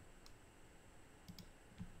body,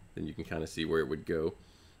 then you can kind of see where it would go.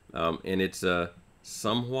 And it's a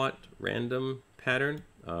somewhat random pattern.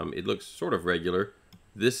 It looks sort of regular.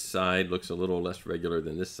 This side looks a little less regular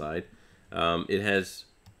than this side. It has,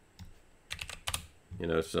 you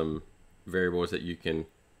know, some variables that you can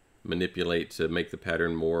manipulate to make the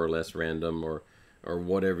pattern more or less random, or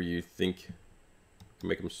whatever you think. You can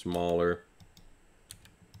make them smaller.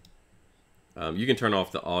 You can turn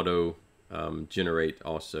off the auto generate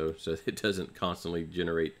also, so it doesn't constantly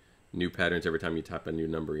generate new patterns every time you type a new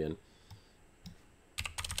number in.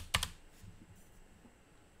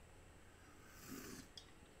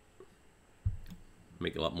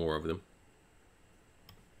 Make a lot more of them.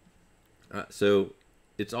 So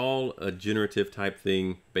it's all a generative type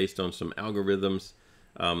thing based on some algorithms,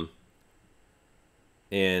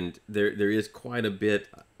 and there is quite a bit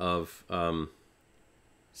of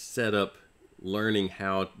setup, learning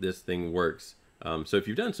how this thing works. So if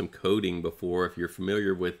you've done some coding before, if you're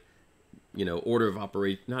familiar with, you know,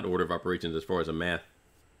 not order of operations as far as a math,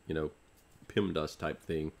 you know, PEMDAS type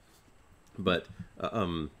thing, but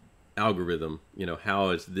algorithm, you know,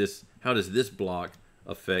 how does this block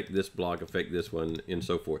affect this one, and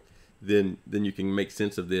so forth, then you can make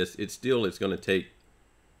sense of this. It's going to take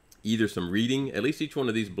either some reading. At least each one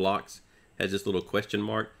of these blocks has this little question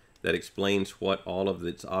mark that explains what all of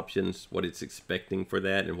its options, what it's expecting for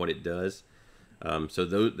that, and what it does. So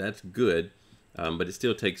that's good, but it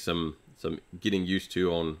still takes some getting used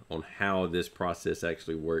to on how this process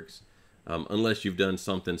actually works, unless you've done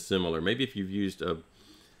something similar. Maybe if you've used a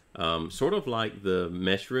sort of like the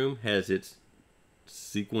mesh room has its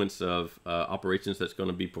sequence of operations that's going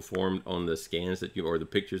to be performed on the scans that or the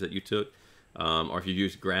pictures that you took, or if you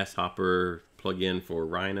use Grasshopper plugin for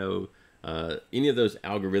Rhino, any of those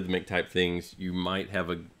algorithmic type things, you might have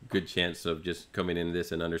a good chance of just coming in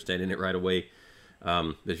this and understanding it right away.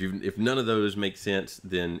 If none of those make sense,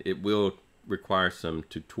 then it will require some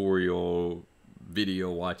tutorial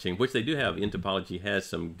video watching, which they do have. nTopology has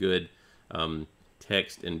some good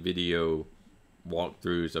text and video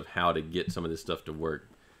walkthroughs of how to get some of this stuff to work,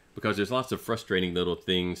 because there's lots of frustrating little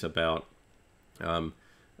things about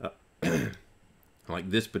like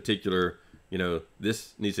this particular, you know,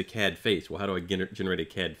 this needs a CAD face. Well, how do I generate a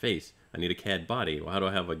CAD face? I need a CAD body. Well, how do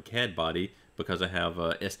I have a CAD body? Because I have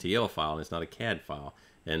a STL file and it's not a CAD file.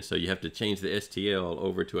 And so you have to change the STL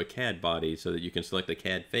over to a CAD body so that you can select a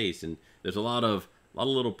CAD face. And there's a lot of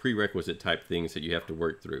little prerequisite type things that you have to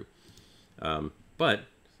work through. But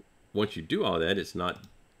once you do all that,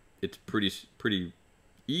 it's pretty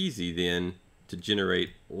easy then to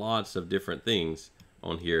generate lots of different things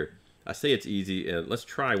on here. I say it's easy. Let's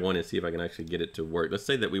try one and see if I can actually get it to work. Let's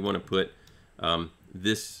say that we want to put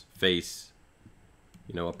this face,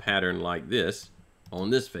 you know, a pattern like this on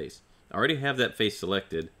this face. I already have that face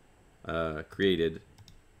selected, created.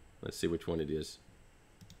 Let's see which one it is.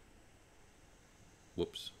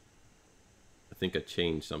 Whoops. I think I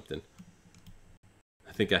changed something.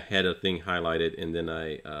 I think I had a thing highlighted and then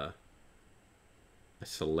I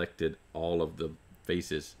selected all of the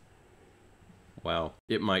faces. Wow,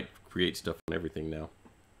 it might create stuff on everything now.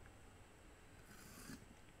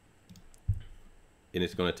 And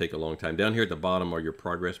it's going to take a long time. Down here at the bottom are your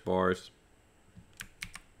progress bars.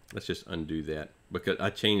 Let's just undo that because I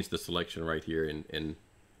changed the selection right here and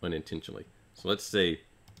unintentionally. So let's say,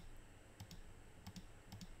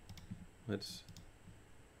 which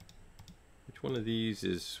one of these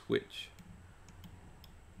is which?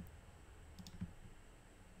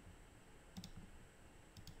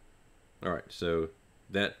 All right, so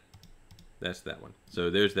that's that one. So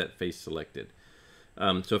there's that face selected.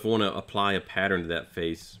 So if I want to apply a pattern to that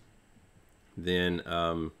face, then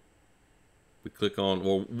we click on,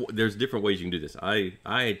 well, there's different ways you can do this.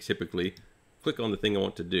 I typically click on the thing I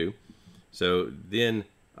want to do. So then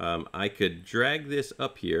I could drag this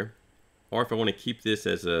up here, or if I want to keep this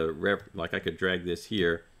as a like I could drag this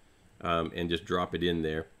here and just drop it in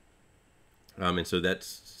there. And so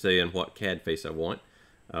that's saying what CAD face I want.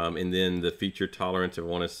 And then the feature tolerance, if I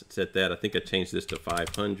want to set that, I think I changed this to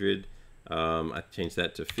 500. I changed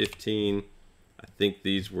that to 15. I think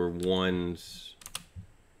these were ones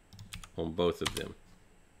on both of them.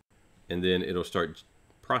 And then it'll start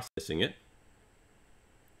processing it.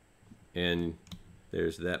 And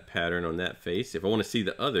there's that pattern on that face. If I want to see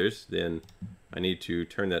the others, then I need to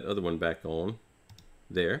turn that other one back on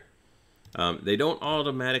there. They don't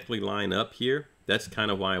automatically line up here. That's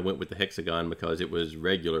kind of why I went with the hexagon, because it was a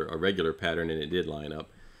regular pattern and it did line up.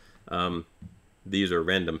 These are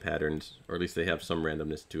random patterns, or at least they have some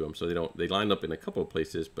randomness to them. So they line up in a couple of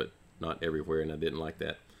places, but not everywhere, and I didn't like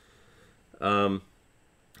that.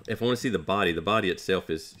 If I want to see the body itself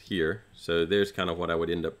is here. So there's kind of what I would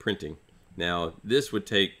end up printing. Now, this would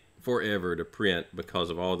take forever to print because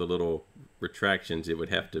of all the little retractions it would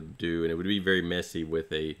have to do, and it would be very messy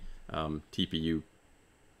with a TPU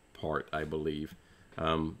part, I believe.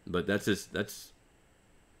 But that's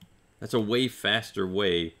a way faster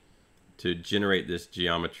way to generate this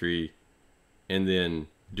geometry and then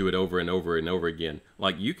do it over and over and over again.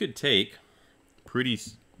 Like, you could take pretty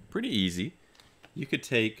easy. You could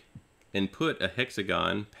take and put a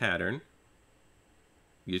hexagon pattern.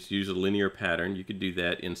 You just use a linear pattern. You could do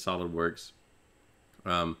that in SolidWorks.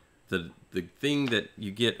 The thing that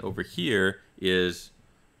you get over here is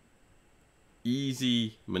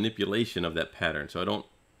easy manipulation of that pattern. So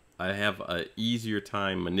I have a easier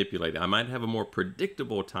time manipulating. I might have a more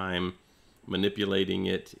predictable time manipulating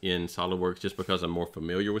it in SolidWorks just because I'm more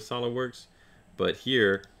familiar with SolidWorks. But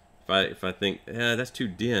here, if I think that's too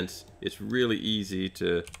dense, it's really easy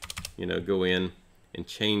to, you know, go in and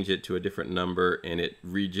change it to a different number, and it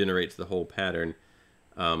regenerates the whole pattern.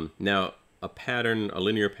 Now, a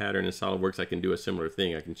linear pattern in SolidWorks, I can do a similar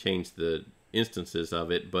thing. I can change the instances of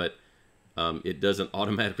it, but it doesn't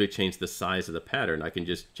automatically change the size of the pattern. I can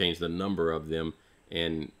just change the number of them,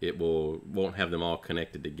 and it won't have them all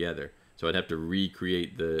connected together. So I'd have to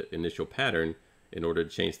recreate the initial pattern in order to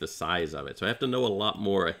change the size of it. So I have to know a lot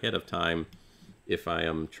more ahead of time if I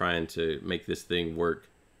am trying to make this thing work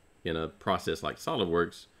in a process like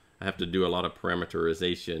SolidWorks. I have to do a lot of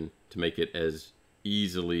parameterization to make it as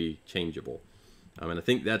easily changeable. And I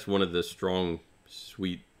think that's one of the strong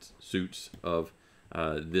suits of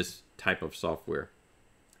this type of software.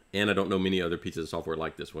 And I don't know many other pieces of software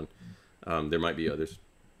like this one. There might be others.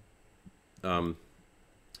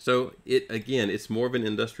 So again, it's more of an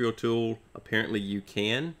industrial tool. Apparently you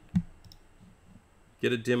can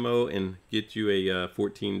get a demo and get you a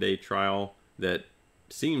 14-day trial that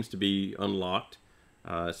seems to be unlocked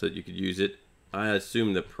so that you could use it. I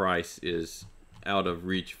assume the price is out of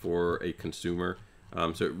reach for a consumer.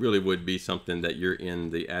 So it really would be something that you're in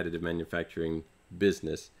the additive manufacturing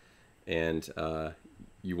business and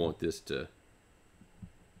you want this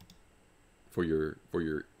for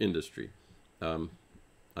your industry.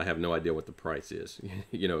 I have no idea what the price is.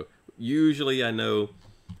 You know, usually I know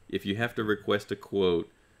if you have to request a quote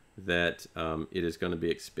that it is going to be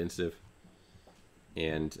expensive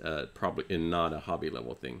and probably not a hobby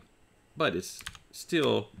level thing. But it's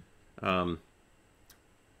still, you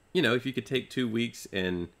know, if you could take 2 weeks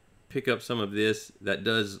and pick up some of this, that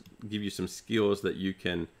does give you some skills that you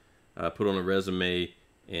can put on a resume,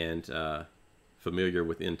 and familiar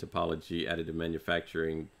with nTopology, additive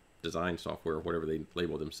manufacturing, design software or whatever they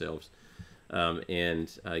label themselves,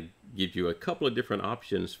 and gives you a couple of different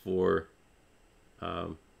options for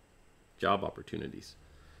job opportunities,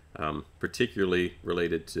 particularly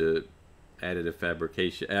related to additive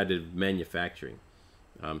fabrication, additive manufacturing.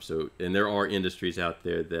 And there are industries out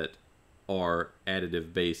there that are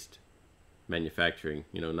additive based manufacturing,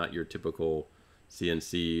 not your typical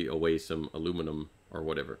CNC away some aluminum or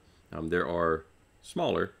whatever. There are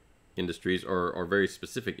smaller industries or very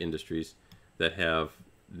specific industries that have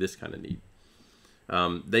this kind of need.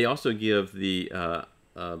 They also give the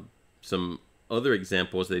some other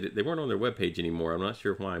examples. They weren't on their webpage anymore. I'm not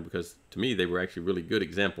sure why, because to me they were actually really good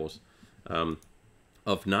examples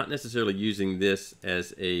of not necessarily using this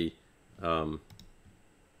as a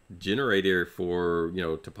generator for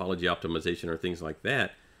topology optimization or things like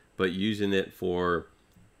that, but using it for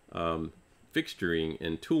fixturing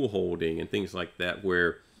and tool holding and things like that,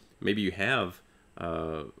 where maybe you have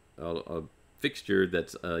a fixture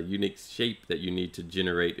that's a unique shape that you need to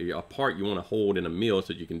generate a part you want to hold in a mill so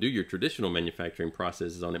that you can do your traditional manufacturing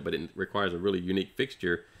processes on it, but it requires a really unique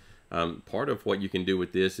fixture. Part of what you can do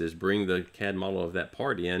with this is bring the CAD model of that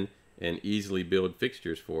part in and easily build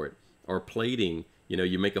fixtures for it. Or plating,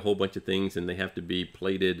 you make a whole bunch of things and they have to be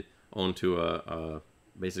plated onto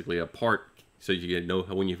basically a part, so you can know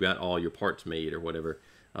when you've got all your parts made or whatever,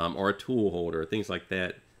 or a tool holder, things like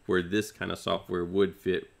that, where this kind of software would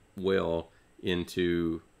fit well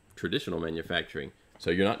into traditional manufacturing.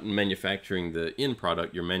 So you're not manufacturing the end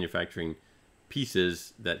product, you're manufacturing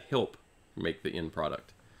pieces that help make the end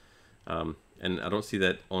product. And I don't see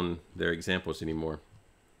that on their examples anymore,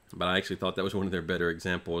 but I actually thought that was one of their better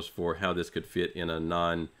examples for how this could fit in a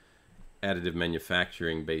non-additive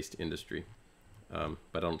manufacturing based industry. But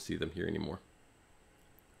I don't see them here anymore.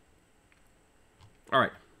 All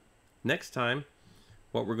right, next time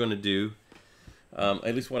what we're going to do,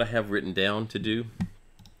 at least what I have written down to do,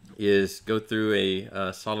 is go through a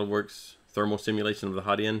SolidWorks thermal simulation of the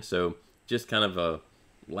hot end. So just kind of a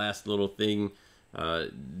last little thing.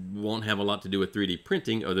 Won't have a lot to do with 3D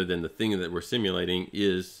printing, other than the thing that we're simulating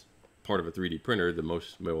is part of a 3D printer,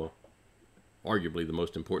 arguably the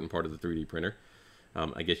most important part of the 3D printer.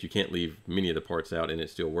 I guess you can't leave many of the parts out and it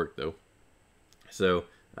still work though. So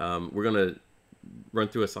we're going to run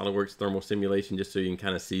through a SolidWorks thermal simulation just so you can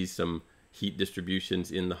kind of see some heat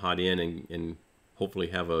distributions in the hot end and hopefully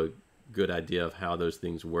have a good idea of how those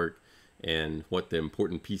things work and what the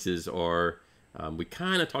important pieces are. We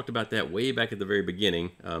kind of talked about that way back at the very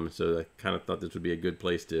beginning, so I kind of thought this would be a good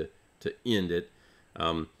place to end it.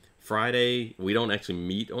 Friday, we don't actually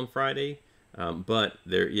meet on Friday, but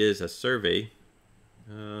there is a survey.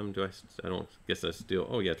 I don't guess I still,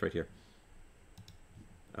 oh yeah, it's right here.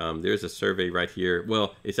 There's a survey right here.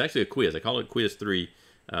 Well, it's actually a quiz. I call it Quiz 3,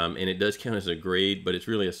 and it does count as a grade, but it's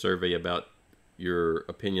really a survey about your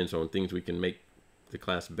opinions on things we can make the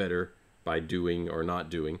class better by doing or not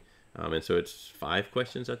doing. And so it's 5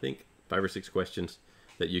 questions, I think, 5 or 6 questions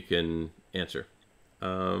that you can answer.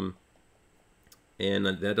 And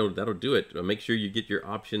that'll do it. Make sure you get your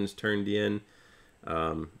options turned in.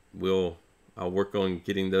 I'll work on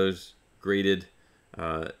getting those graded.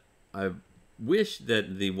 I wish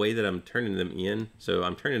that the way that I'm turning them in, so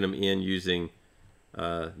I'm turning them in using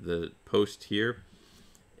the post here,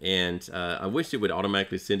 and I wish it would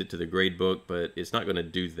automatically send it to the grade book, but it's not going to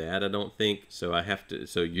do that, I don't think. So I have to.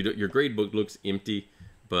 So your grade book looks empty,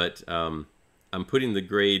 but I'm putting the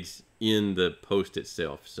grades in the post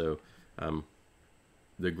itself. So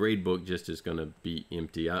the grade book just is going to be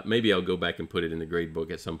empty. Maybe I'll go back and put it in the grade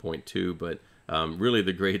book at some point too, but really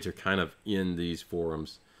the grades are kind of in these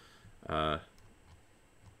forums and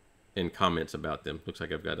comments about them. Looks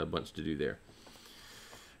like I've got a bunch to do there.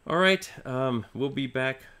 All right, we'll be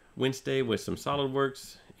back Wednesday with some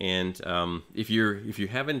SolidWorks, and if you're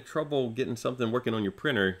having trouble getting something working on your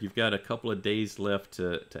printer, you've got a couple of days left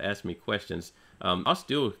to ask me questions. I'll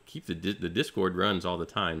still keep the Discord runs all the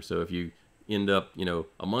time, so if you end up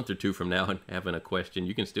a month or two from now having a question,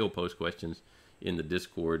 you can still post questions in the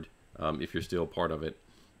Discord if you're still part of it,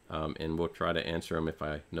 and we'll try to answer them if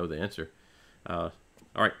I know the answer. All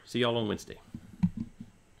right, see y'all on Wednesday.